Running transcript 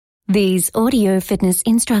These audio fitness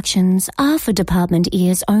instructions are for department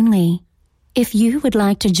ears only. If you would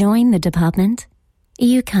like to join the department,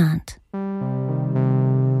 you can't.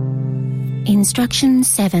 Instruction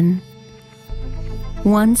 7.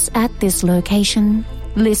 Once at this location,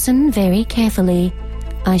 listen very carefully.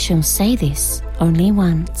 I shall say this only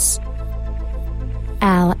once.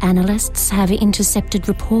 Our analysts have intercepted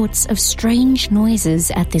reports of strange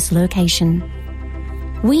noises at this location.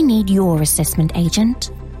 We need your assessment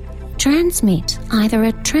agent. Transmit either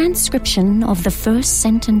a transcription of the first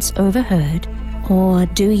sentence overheard or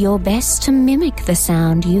do your best to mimic the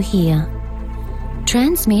sound you hear.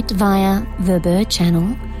 Transmit via the Bird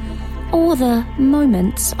channel or the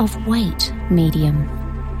moments of weight medium,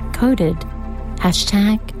 coded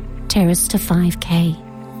 #Terrace to 5K.